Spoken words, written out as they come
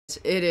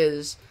it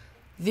is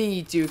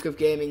the Duke of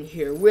Gaming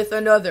here with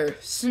another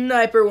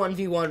Sniper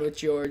 1v1 with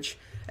George.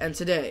 And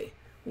today,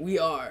 we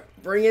are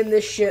bringing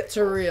this shit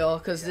to real,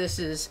 because this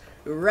is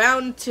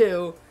round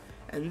 2,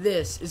 and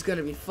this is going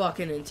to be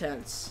fucking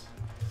intense.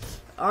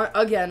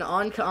 Again,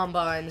 on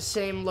Combine,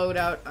 same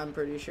loadout, I'm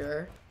pretty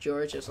sure.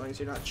 George, as long as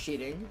you're not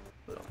cheating,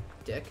 little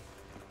dick.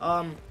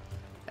 And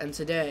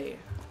today,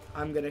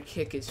 I'm going to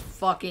kick his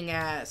fucking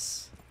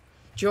ass.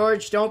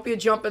 George, don't be a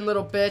jumping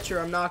little bitch, or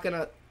I'm not going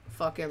to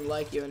fucking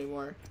like you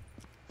anymore.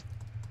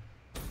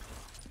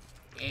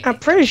 I'm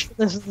pretty sure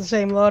this is the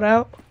same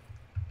loadout.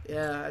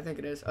 Yeah, I think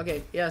it is.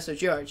 Okay, yeah, so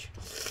George,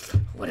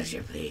 what is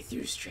your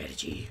playthrough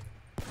strategy?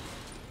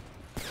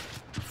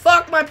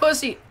 Fuck my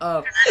pussy!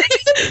 Oh,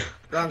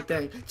 wrong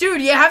thing.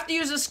 Dude, you have to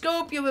use a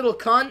scope, you little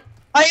cunt.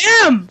 I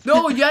am!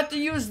 No, you have to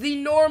use the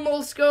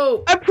normal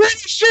scope. I'm pretty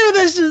sure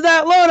this is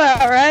that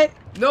loadout, right?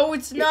 No,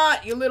 it's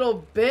not, you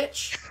little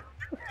bitch.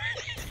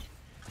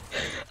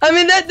 I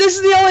mean, this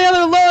is the only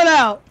other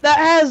loadout that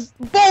has,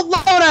 both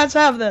loadouts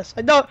have this.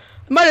 I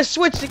might have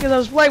switched it because I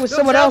was playing with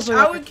someone else.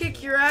 I would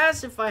kick your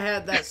ass if I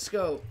had that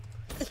scope.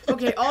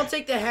 Okay, I'll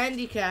take the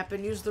handicap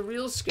and use the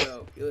real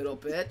scope, you little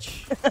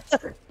bitch.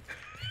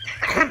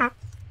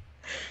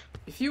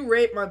 If you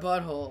rape my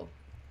butthole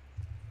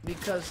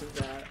because of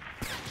that.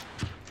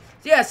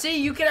 Yeah,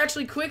 see, you can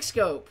actually quick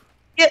scope.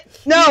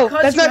 No,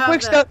 that's not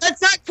quick scope.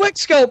 That's not quick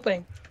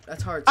scoping.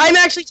 That's hard. I'm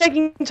actually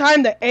taking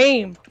time to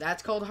aim.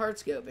 That's called hard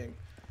scoping.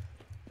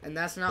 And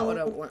that's not what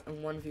a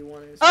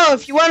 1v1 is. Oh,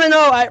 if you want to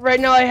know, right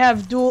now I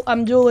have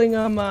I'm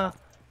dueling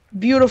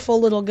beautiful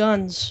little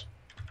guns.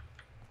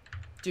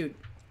 Dude,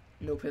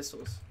 no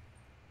pistols.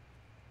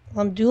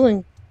 I'm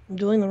dueling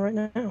them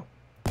right now.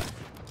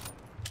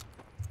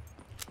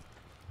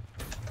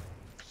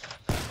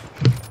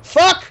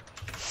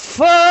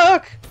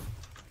 Fuck!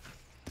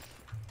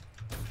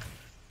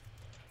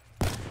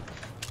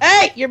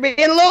 Hey, you're being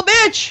a little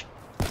bitch!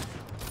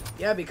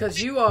 Yeah,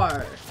 because you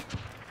are.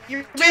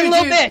 You're being a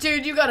little bitch.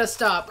 Dude, you gotta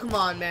stop. Come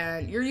on,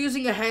 man. You're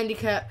using a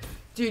handicap.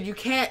 Dude, you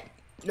can't.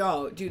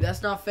 No, dude,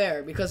 that's not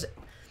fair because.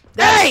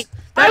 Hey!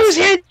 I was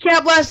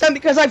handicapped last time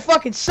because I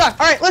fucking suck.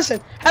 Alright, listen.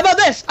 How about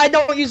this? I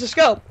don't use the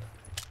scope.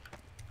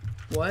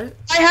 What?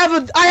 I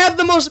have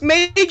the most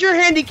major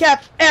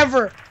handicap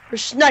ever for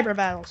sniper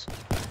battles.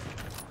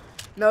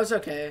 No, it's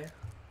okay.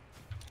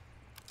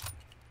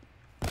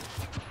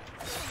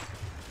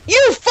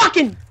 You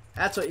fucking!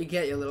 That's what you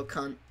get, you little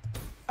cunt.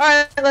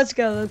 Alright, let's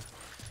go.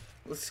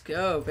 Let's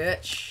go,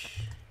 bitch.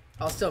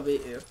 I'll still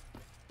beat you.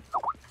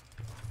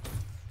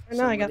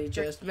 Somebody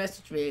just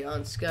messaged me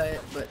on Skype,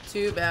 but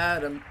too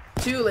bad I'm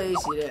too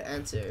lazy to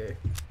answer.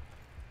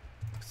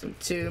 'Cause I'm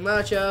too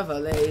much of a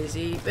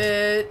lazy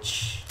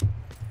bitch.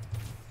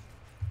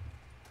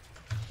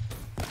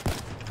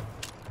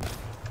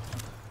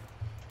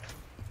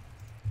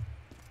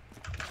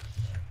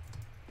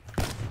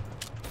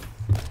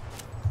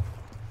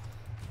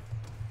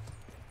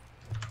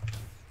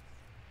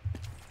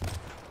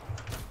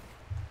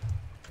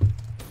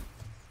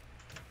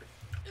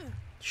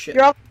 Shit.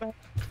 You're off the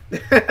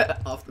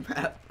map. Off the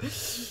map.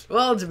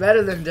 Well, it's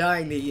better than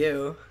dying to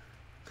you.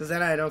 Because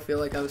then I don't feel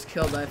like I was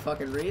killed by a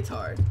fucking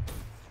retard.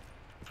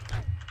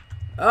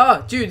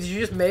 Oh, dude, did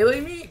you just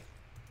melee me?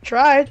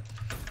 Tried.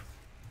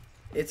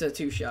 It's a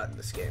 2-shot in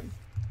this game.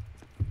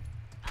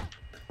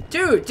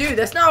 Dude,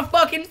 that's not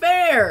fucking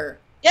fair!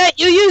 Yeah,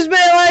 you use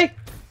melee!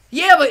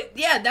 Yeah, but,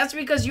 yeah, that's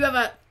because you have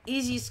a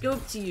easy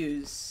scope to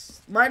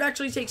use. Might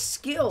actually take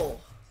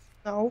skill.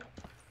 No.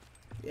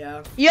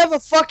 Yeah. You have a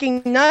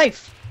fucking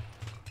knife.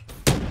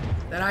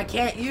 That I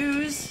can't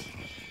use.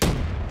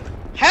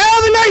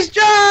 Have a nice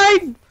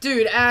time!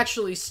 Dude,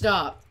 actually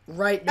stop.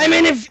 Right now. I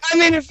mean,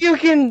 if you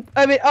can...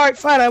 alright,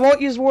 fine, I won't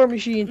use War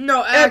Machine.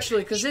 No,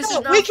 actually, because this is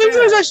not We can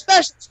fair. use our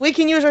specials. We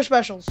can use our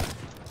specials.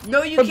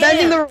 No, you We're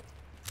bending can't.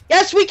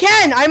 Yes, we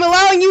can! I'm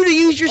allowing you to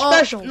use your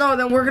specials. No,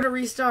 then we're gonna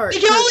restart.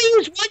 We can only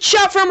use one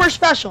shot from our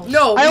specials.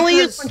 No, I only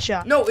use one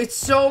shot. No, it's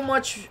so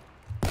much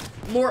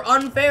more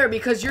unfair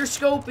because your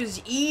scope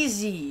is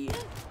easy.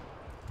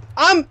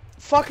 I'm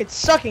fucking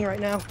sucking right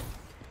now.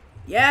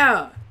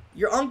 Yeah,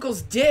 your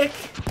uncle's dick.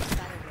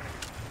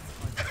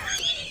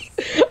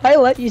 I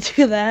let you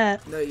do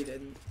that. No, you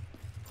didn't.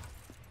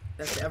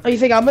 That's Oh, you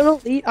think I'm gonna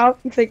lead?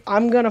 You think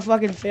I'm gonna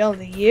fucking fail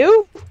to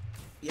you?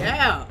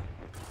 Yeah.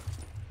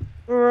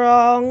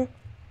 Wrong.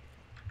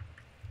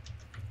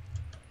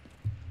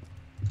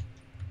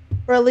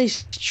 Or at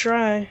least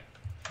try.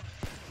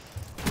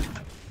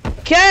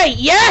 Okay,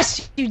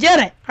 yes! You did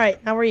it!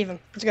 Alright, now we're even.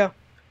 Let's go.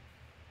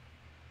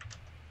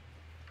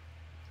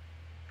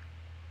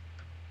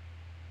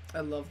 I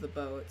love the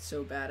bow. It's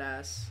so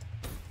badass.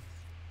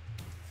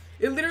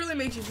 It literally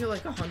makes you feel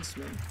like a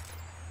huntsman.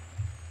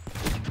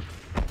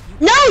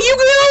 No, you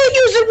can only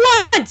use it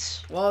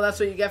once! Well, that's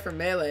what you get for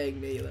meleeing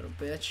me, you little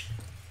bitch.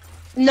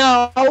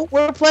 No,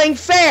 we're playing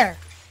fair.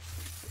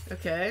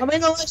 Okay. I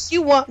mean, unless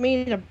you want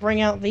me to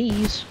bring out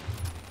these.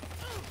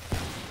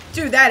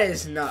 Dude, that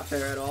is not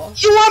fair at all.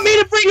 You want me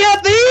to bring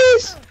out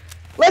these?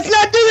 Let's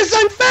not do this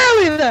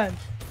unfairly then.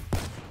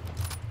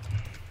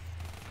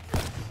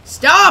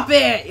 Stop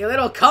it, you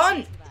little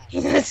cunt! Stop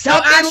No, being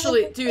a actually,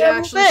 little dude, little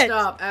actually bitch.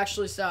 stop.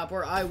 Actually stop,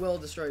 or I will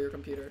destroy your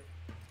computer.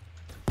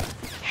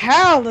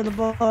 How, little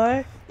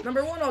boy?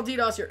 Number one, I'll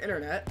DDoS your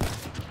internet.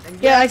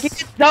 And Yeah, I yes, can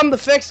get dumb to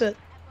fix it.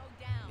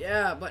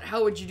 yeah, but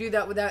how would you do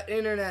that without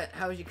internet?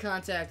 How would you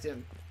contact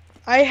him?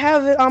 I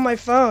have it on my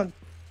phone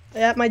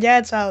at my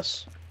dad's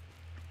house,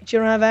 that you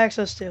don't have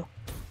access to.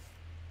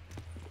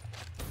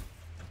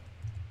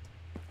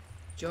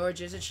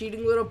 George is a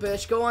cheating little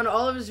bitch. Go on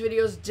all of his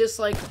videos,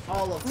 dislike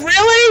all of them.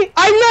 Really?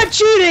 I'm not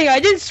cheating. I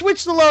didn't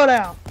switch the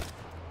loadout.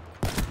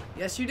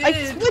 Yes, you I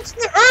did. switched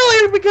it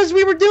earlier because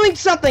we were doing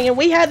something and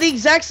we had the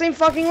exact same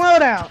fucking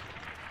loadout.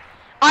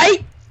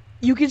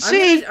 You can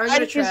see. I'm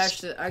gonna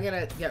trash it. I'm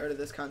gonna get rid of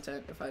this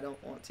content if I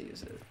don't want to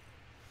use it.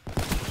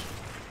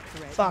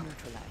 Fuck.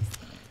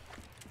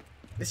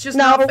 It's just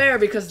No. not fair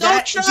because Don't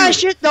that.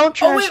 trash dude, it. Don't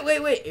trash.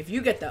 Oh wait. If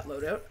you get that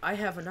loadout, I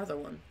have another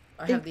one.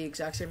 I have the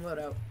exact same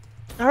loadout.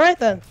 All right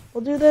then.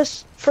 We'll do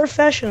this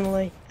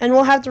professionally, and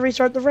we'll have to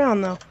restart the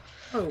round though.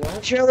 Oh,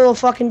 well. You're a little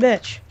fucking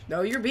bitch.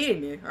 No, you're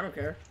beating me. I don't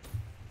care.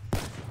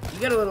 You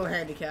got a little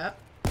handicap.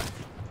 All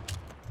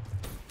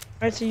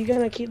right. So you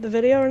gonna keep the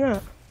video or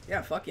not?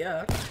 Yeah, fuck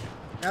yeah.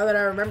 Now that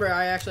I remember,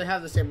 I actually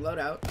have the same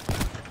loadout.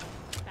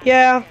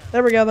 Yeah.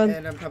 There we go then.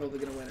 And I'm probably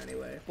gonna win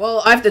anyway.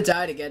 Well, I have to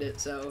die to get it,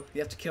 so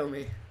you have to kill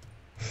me.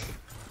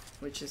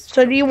 Which is...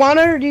 So do you want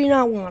it or do you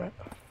not want it?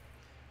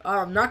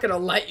 I'm not gonna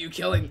let you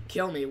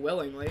kill me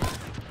willingly.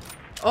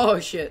 Oh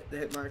shit, the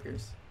hit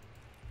markers.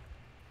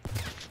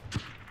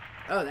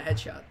 Oh, the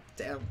headshot.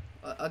 Damn.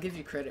 I'll give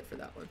you credit for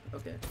that one.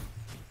 Okay.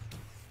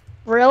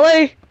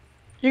 Really?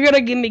 You're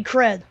gonna give me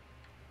cred.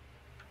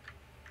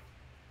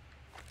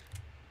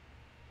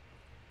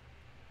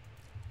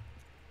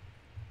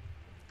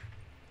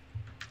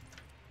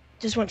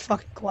 Just went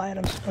fucking quiet.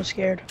 I'm so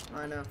scared.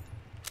 I know.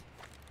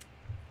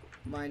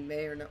 Mine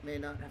may or may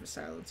not have a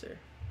silencer.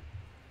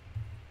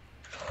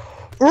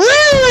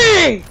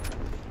 Really?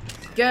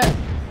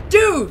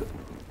 Dude!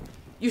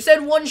 You said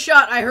one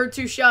shot, I heard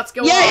two shots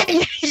go Yeah,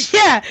 off.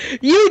 yeah.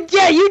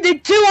 You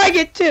did two, I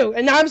get two.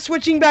 And now I'm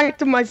switching back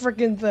to my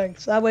freaking thing.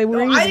 So that way we're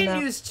No, even I didn't now.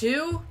 use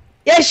two.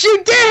 Yes,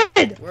 you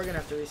did! We're gonna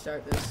have to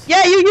restart this.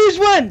 Yeah, you used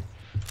one.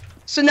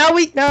 So now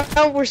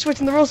we're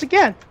switching the rules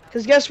again.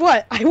 Because guess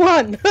what? I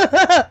won.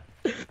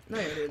 No,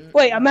 you didn't.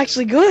 Wait, I'm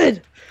actually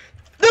good.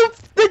 The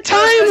Because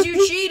time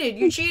you cheated.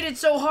 You cheated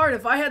so hard.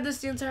 If I had this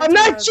the entire I'm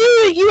time... not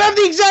cheating. You have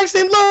the exact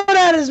same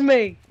loadout as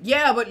me.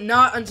 Yeah, but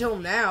not until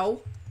now.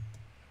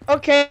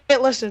 Okay,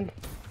 listen.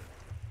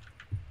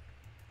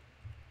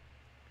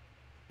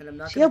 And I'm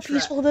not See how gonna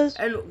peaceful it is?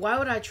 And why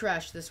would I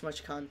trash this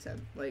much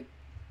content? Like,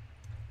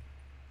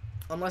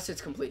 unless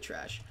it's complete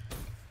trash.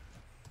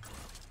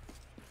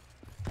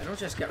 I don't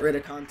just get rid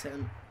of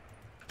content.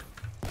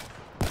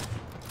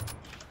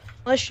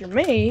 Unless you're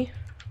me.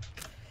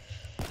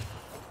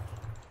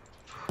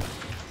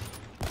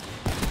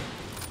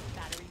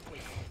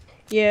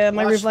 Yeah,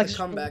 my Watch reflex. the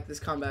comeback. This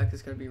comeback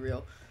is gonna be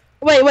real.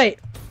 Wait.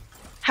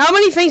 How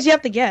many things do you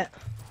have to get?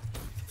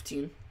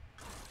 15.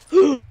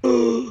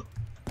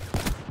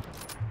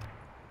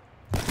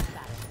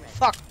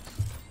 Fuck.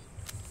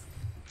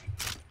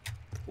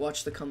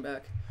 Watch the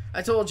comeback.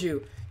 I told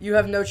you, you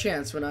have no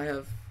chance when I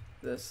have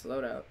this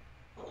loadout.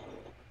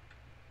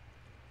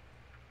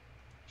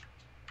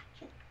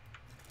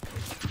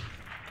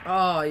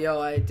 Oh,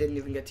 yo, I didn't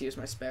even get to use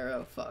my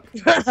sparrow. Fuck.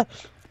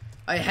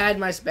 I had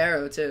my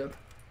sparrow, too.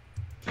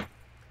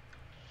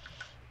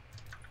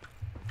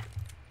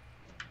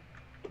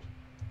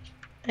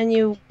 And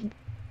you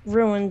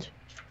ruined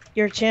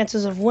your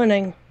chances of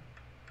winning.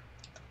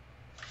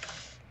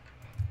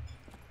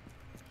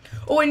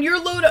 Oh, and your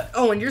loadout...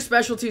 Oh, and your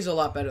specialty is a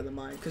lot better than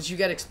mine, because you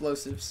get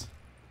explosives.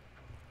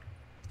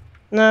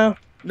 No.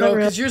 No, not really.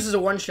 because yours is a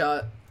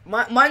one-shot.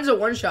 Mine's a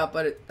one-shot,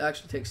 but it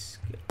actually takes...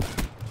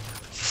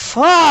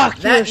 Fuck!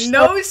 That you're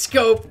no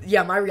scope.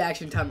 Yeah, my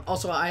reaction time.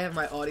 Also, I have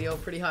my audio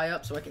pretty high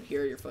up, so I can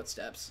hear your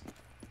footsteps.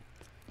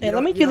 Hey, You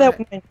let me don't- do you that don't-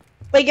 with mine.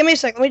 Wait, give me a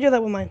sec. Let me do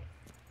that with mine.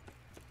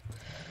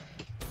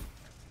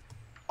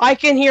 I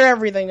can hear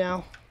everything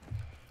now.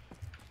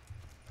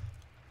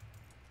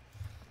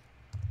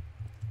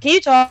 Can you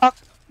talk?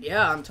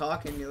 Yeah, I'm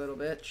talking, you little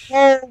bitch.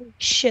 Holy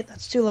shit,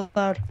 that's too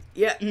loud.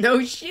 Yeah,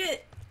 no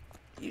shit.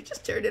 You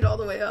just turned it all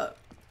the way up.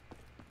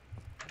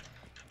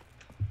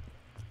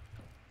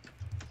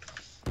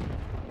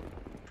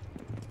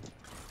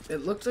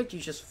 It looked like you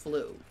just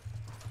flew.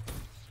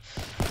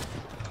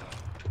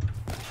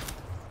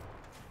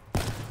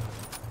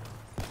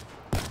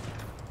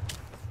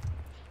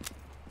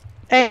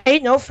 Hey,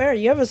 no fair.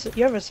 You have a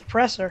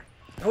suppressor.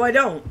 No, I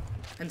don't.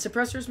 And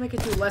suppressors make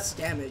it do less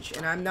damage,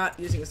 and I'm not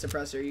using a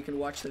suppressor. You can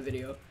watch the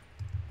video.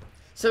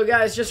 So,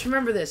 guys, just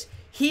remember this.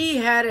 He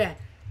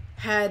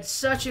had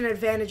such an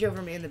advantage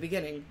over me in the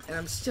beginning, and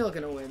I'm still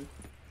gonna win.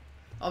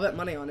 I'll bet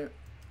money on it.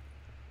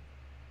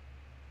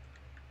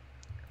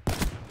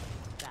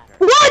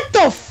 What the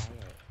f-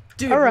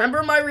 Dude, Alright.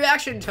 remember my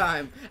reaction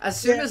time. As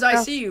soon Yeah. as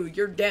I see you,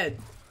 you're dead.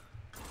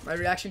 My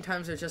reaction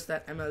times are just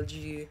that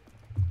MLG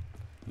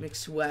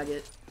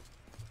McSwagget.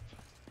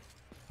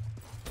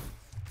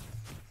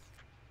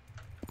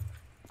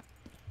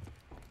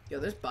 Yo,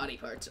 there's body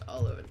parts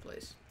all over the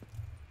place.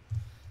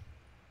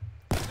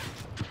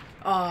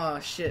 Oh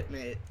shit,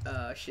 mate.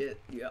 Shit.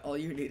 Yeah, all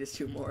you need is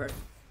 2 more.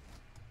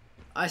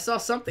 I saw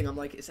something. I'm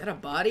like, is that a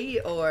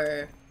body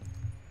or?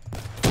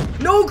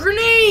 No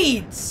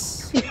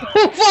grenades!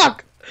 Oh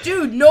fuck!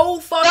 Dude, no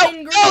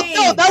fucking grenades!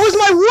 No, that was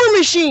my war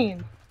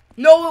machine!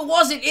 No, it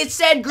wasn't. It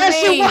said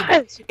grenade. Yes,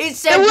 it was. It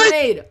said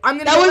grenade. I'm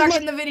gonna go back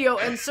in the video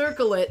and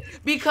circle it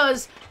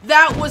because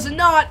that was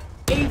not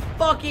a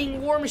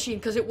fucking war machine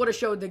because it would have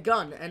showed the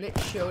gun and it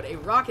showed a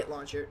rocket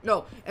launcher.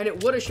 No, and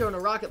it would have shown a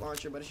rocket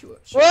launcher, but it showed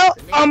well, a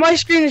grenade. on my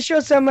screen it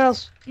showed something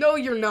else. No,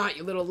 you're not,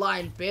 you little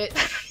lying bitch.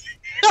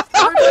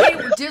 Everybody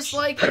would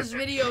dislike his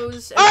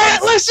videos.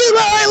 Alright, listen.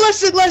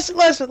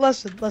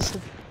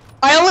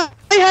 I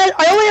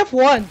only have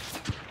 1.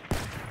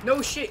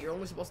 No shit, you're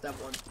only supposed to have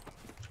 1.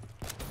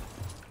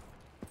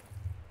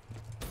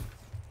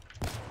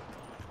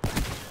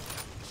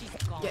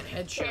 Get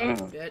headshot,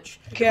 bitch.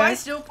 Okay. If I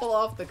still pull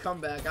off the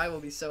comeback, I will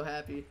be so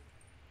happy.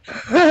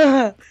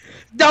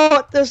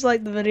 Don't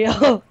dislike the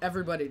video.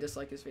 Everybody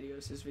dislike his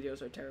videos. His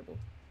videos are terrible.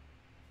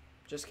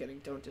 Just kidding.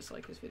 Don't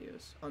dislike his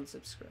videos.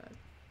 Unsubscribe.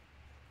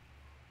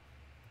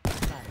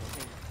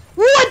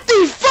 What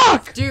the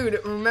fuck? Dude,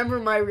 remember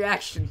my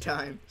reaction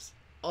times.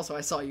 Also,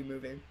 I saw you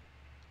moving.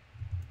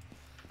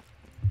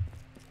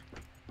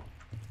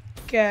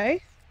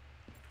 Okay.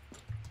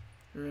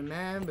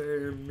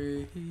 Remember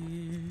me.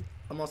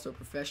 I'm also a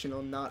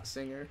professional, not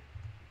singer.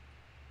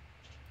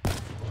 I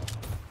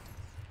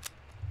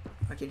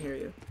can hear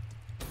you.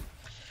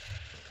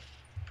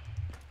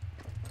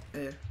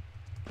 Eh.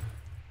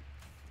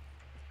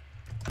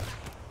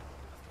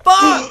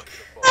 Fuck!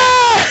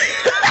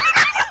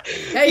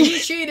 Hey, he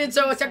cheated,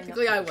 so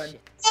technically I win.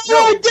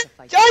 No,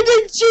 I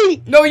didn't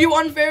cheat. No, you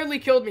unfairly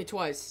killed me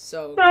twice,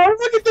 so. No,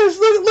 look at this.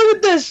 Look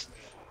at this.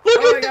 Look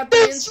Oh, I at got the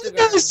this. Look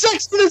how Instagram.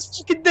 sexy this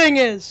fucking thing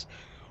is.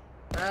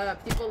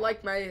 People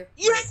like my.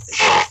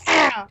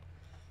 Yeah.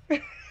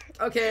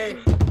 Okay,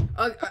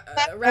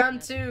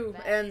 round 2,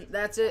 and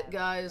that's it,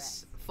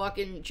 guys.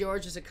 Fucking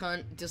George is a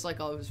cunt. Dislike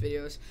all of his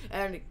videos.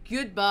 And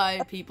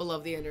goodbye, people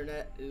of the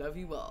internet. Love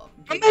you all.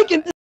 I'm making.